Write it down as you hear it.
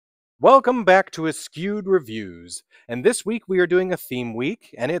Welcome back to Askewed Reviews, and this week we are doing a theme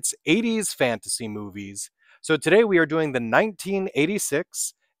week, and it's 80s fantasy movies. So today we are doing the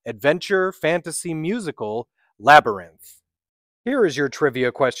 1986 adventure fantasy musical, Labyrinth. Here is your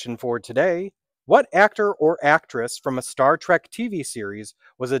trivia question for today. What actor or actress from a Star Trek TV series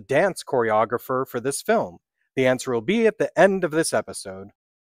was a dance choreographer for this film? The answer will be at the end of this episode.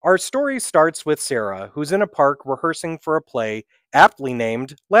 Our story starts with Sarah, who's in a park rehearsing for a play aptly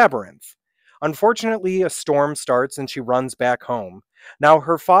named Labyrinth. Unfortunately, a storm starts and she runs back home. Now,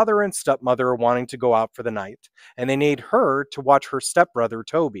 her father and stepmother are wanting to go out for the night, and they need her to watch her stepbrother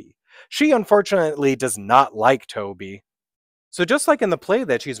Toby. She unfortunately does not like Toby. So, just like in the play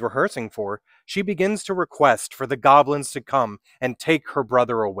that she's rehearsing for, she begins to request for the goblins to come and take her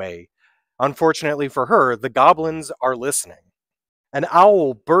brother away. Unfortunately for her, the goblins are listening. An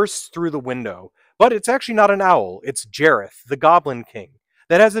owl bursts through the window, but it's actually not an owl, it's Jareth, the Goblin King,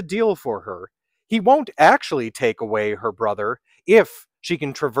 that has a deal for her. He won't actually take away her brother if she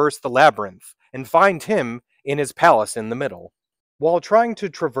can traverse the labyrinth and find him in his palace in the middle. While trying to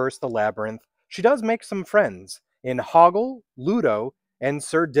traverse the labyrinth, she does make some friends in Hoggle, Ludo, and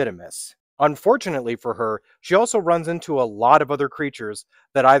Sir Didymus. Unfortunately for her, she also runs into a lot of other creatures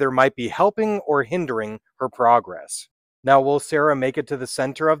that either might be helping or hindering her progress. Now, will Sarah make it to the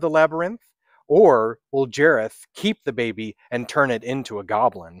center of the labyrinth? Or will Jareth keep the baby and turn it into a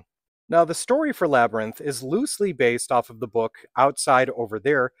goblin? Now, the story for Labyrinth is loosely based off of the book Outside Over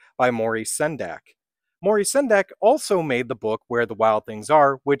There by Maurice Sendak. Maurice Sendak also made the book Where the Wild Things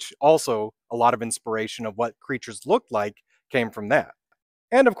Are, which also a lot of inspiration of what creatures looked like came from that.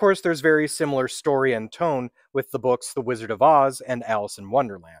 And of course, there's very similar story and tone with the books The Wizard of Oz and Alice in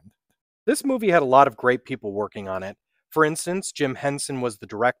Wonderland. This movie had a lot of great people working on it. For instance, Jim Henson was the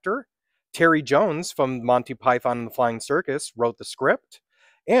director, Terry Jones from Monty Python and the Flying Circus wrote the script,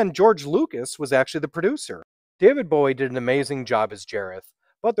 and George Lucas was actually the producer. David Bowie did an amazing job as Jareth,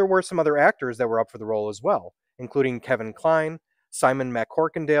 but there were some other actors that were up for the role as well, including Kevin Kline, Simon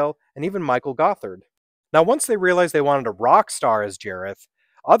MacCorkindale, and even Michael Gothard. Now, once they realized they wanted a rock star as Jareth,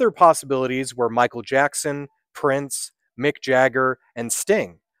 other possibilities were Michael Jackson, Prince, Mick Jagger, and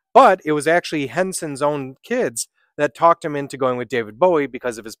Sting. But it was actually Henson's own kids that talked him into going with David Bowie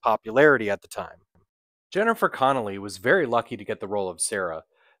because of his popularity at the time. Jennifer Connelly was very lucky to get the role of Sarah.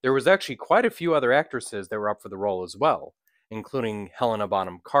 There was actually quite a few other actresses that were up for the role as well, including Helena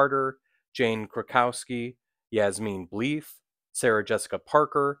Bonham Carter, Jane Krakowski, Yasmine Bleeth, Sarah Jessica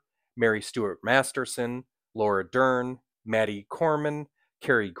Parker, Mary Stuart Masterson, Laura Dern, Maddie Corman,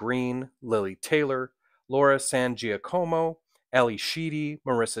 Carrie Green, Lily Taylor, Laura San Giacomo, Ali Sheedy,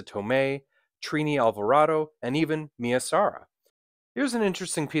 Marissa Tomei, Trini Alvarado, and even Mia Sara. Here's an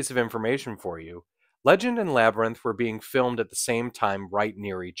interesting piece of information for you. Legend and Labyrinth were being filmed at the same time right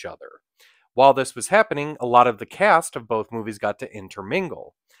near each other. While this was happening, a lot of the cast of both movies got to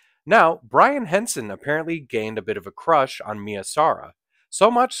intermingle. Now, Brian Henson apparently gained a bit of a crush on Mia Sara,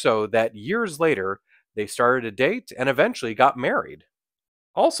 so much so that years later, they started a date and eventually got married.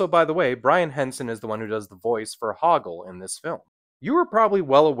 Also, by the way, Brian Henson is the one who does the voice for Hoggle in this film. You are probably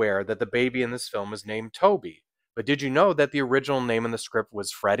well aware that the baby in this film is named Toby, but did you know that the original name in the script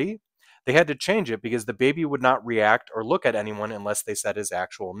was Freddie? They had to change it because the baby would not react or look at anyone unless they said his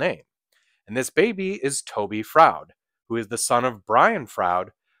actual name. And this baby is Toby Froud, who is the son of Brian Froud,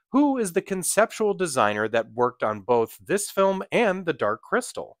 who is the conceptual designer that worked on both this film and The Dark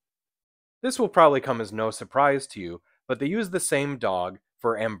Crystal. This will probably come as no surprise to you, but they use the same dog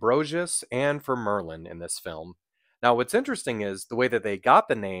for Ambrosius and for Merlin in this film. Now, what's interesting is the way that they got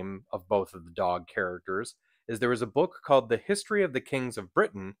the name of both of the dog characters is there was a book called The History of the Kings of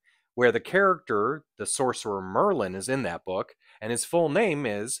Britain, where the character, the sorcerer Merlin, is in that book, and his full name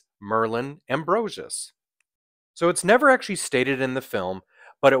is Merlin Ambrosius. So it's never actually stated in the film,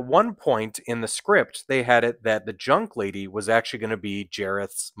 but at one point in the script, they had it that the junk lady was actually going to be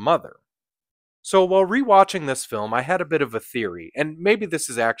Jareth's mother. So while rewatching this film, I had a bit of a theory, and maybe this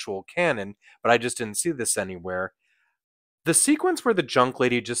is actual canon, but I just didn't see this anywhere. The sequence where the junk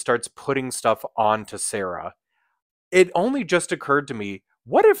lady just starts putting stuff onto Sarah, it only just occurred to me,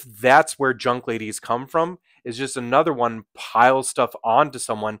 what if that's where junk ladies come from? Is just another one piles stuff onto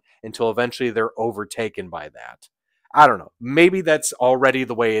someone until eventually they're overtaken by that. I don't know. Maybe that's already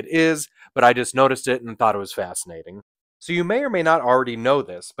the way it is, but I just noticed it and thought it was fascinating. So you may or may not already know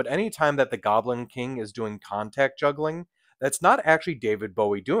this, but anytime that the Goblin King is doing contact juggling, that's not actually David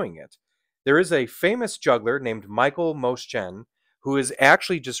Bowie doing it. There is a famous juggler named Michael Moschen who is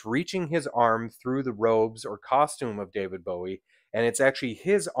actually just reaching his arm through the robes or costume of David Bowie, and it's actually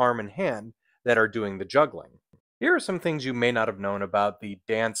his arm and hand that are doing the juggling. Here are some things you may not have known about the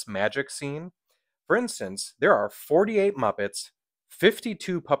dance magic scene. For instance, there are 48 Muppets,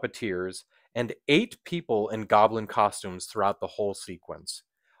 52 puppeteers, and 8 people in goblin costumes throughout the whole sequence.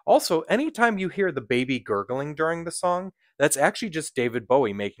 Also, anytime you hear the baby gurgling during the song, that's actually just David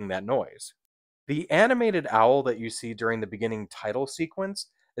Bowie making that noise. The animated owl that you see during the beginning title sequence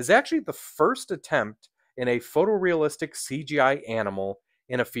is actually the first attempt in a photorealistic CGI animal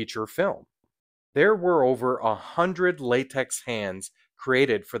in a feature film. There were over 100 latex hands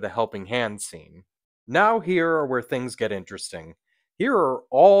created for the helping hand scene. Now, here are where things get interesting. Here are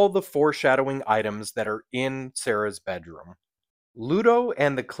all the foreshadowing items that are in Sarah's bedroom. Ludo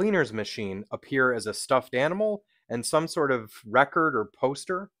and the cleaner's machine appear as a stuffed animal and some sort of record or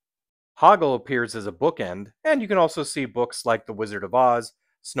poster. Hoggle appears as a bookend, and you can also see books like The Wizard of Oz,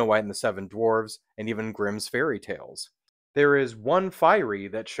 Snow White and the Seven Dwarfs, and even Grimm's Fairy Tales. There is one Fiery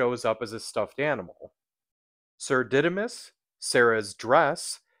that shows up as a stuffed animal. Sir Didymus, Sarah's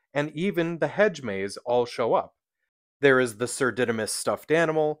dress, and even the hedge maze all show up. There is the Sir Didymus stuffed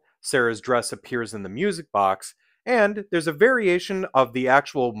animal, Sarah's dress appears in the music box, and there's a variation of the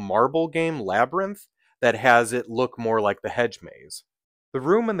actual marble game Labyrinth that has it look more like the hedge maze. The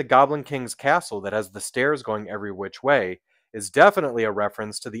room in the Goblin King's castle that has the stairs going every which way is definitely a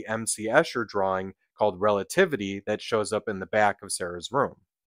reference to the M.C. Escher drawing called Relativity that shows up in the back of Sarah's room.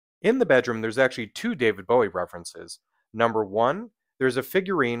 In the bedroom, there's actually 2 David Bowie references. Number 1, there's a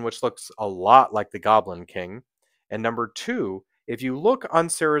figurine which looks a lot like the Goblin King. And number 2, if you look on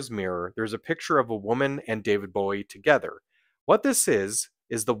Sarah's mirror, there's a picture of a woman and David Bowie together. What this is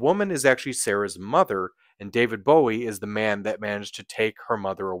the woman is actually Sarah's mother, and David Bowie is the man that managed to take her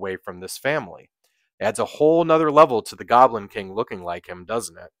mother away from this family. It adds a whole nother level to the Goblin King looking like him,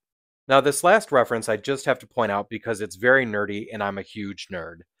 doesn't it? Now, this last reference I just have to point out because it's very nerdy and I'm a huge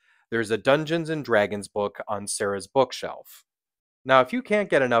nerd. There's a Dungeons and Dragons book on Sarah's bookshelf. Now, if you can't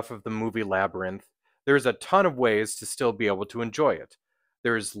get enough of the movie Labyrinth, there's a ton of ways to still be able to enjoy it.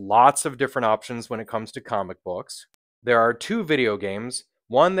 There's lots of different options when it comes to comic books. There are 2 video games,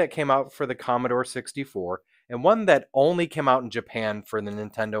 one that came out for the Commodore 64, and one that only came out in Japan for the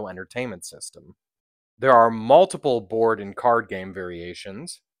Nintendo Entertainment System. There are multiple board and card game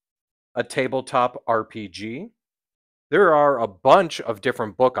variations, a tabletop RPG. There are a bunch of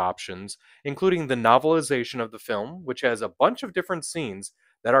different book options, including the novelization of the film, which has a bunch of different scenes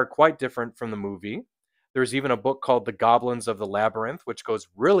that are quite different from the movie. There's even a book called The Goblins of the Labyrinth, which goes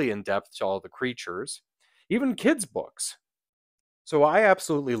really in depth to all the creatures. Even kids' books. So I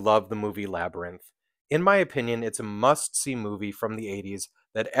absolutely love the movie Labyrinth. In my opinion, it's a must-see movie from the 80s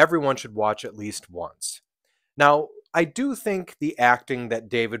that everyone should watch at least once. Now, I do think the acting that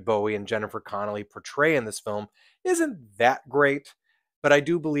David Bowie and Jennifer Connelly portray in this film isn't that great, but I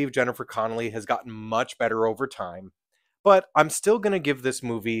do believe Jennifer Connelly has gotten much better over time. But I'm still going to give this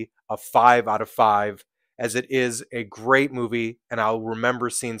movie a 5 out of 5, as it is a great movie, and I'll remember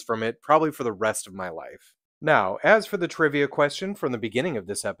scenes from it probably for the rest of my life. Now, as for the trivia question from the beginning of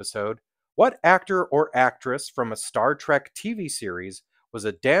this episode, what actor or actress from a Star Trek TV series was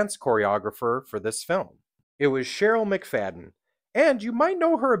a dance choreographer for this film? It was Cheryl McFadden, and you might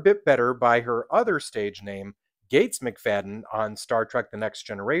know her a bit better by her other stage name, Gates McFadden, on Star Trek The Next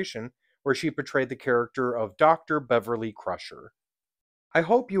Generation, where she portrayed the character of Dr. Beverly Crusher. I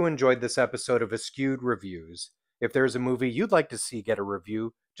hope you enjoyed this episode of Askewed Reviews. If there's a movie you'd like to see get a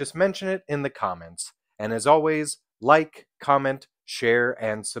review, just mention it in the comments. And as always, like, comment, share,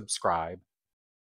 and subscribe.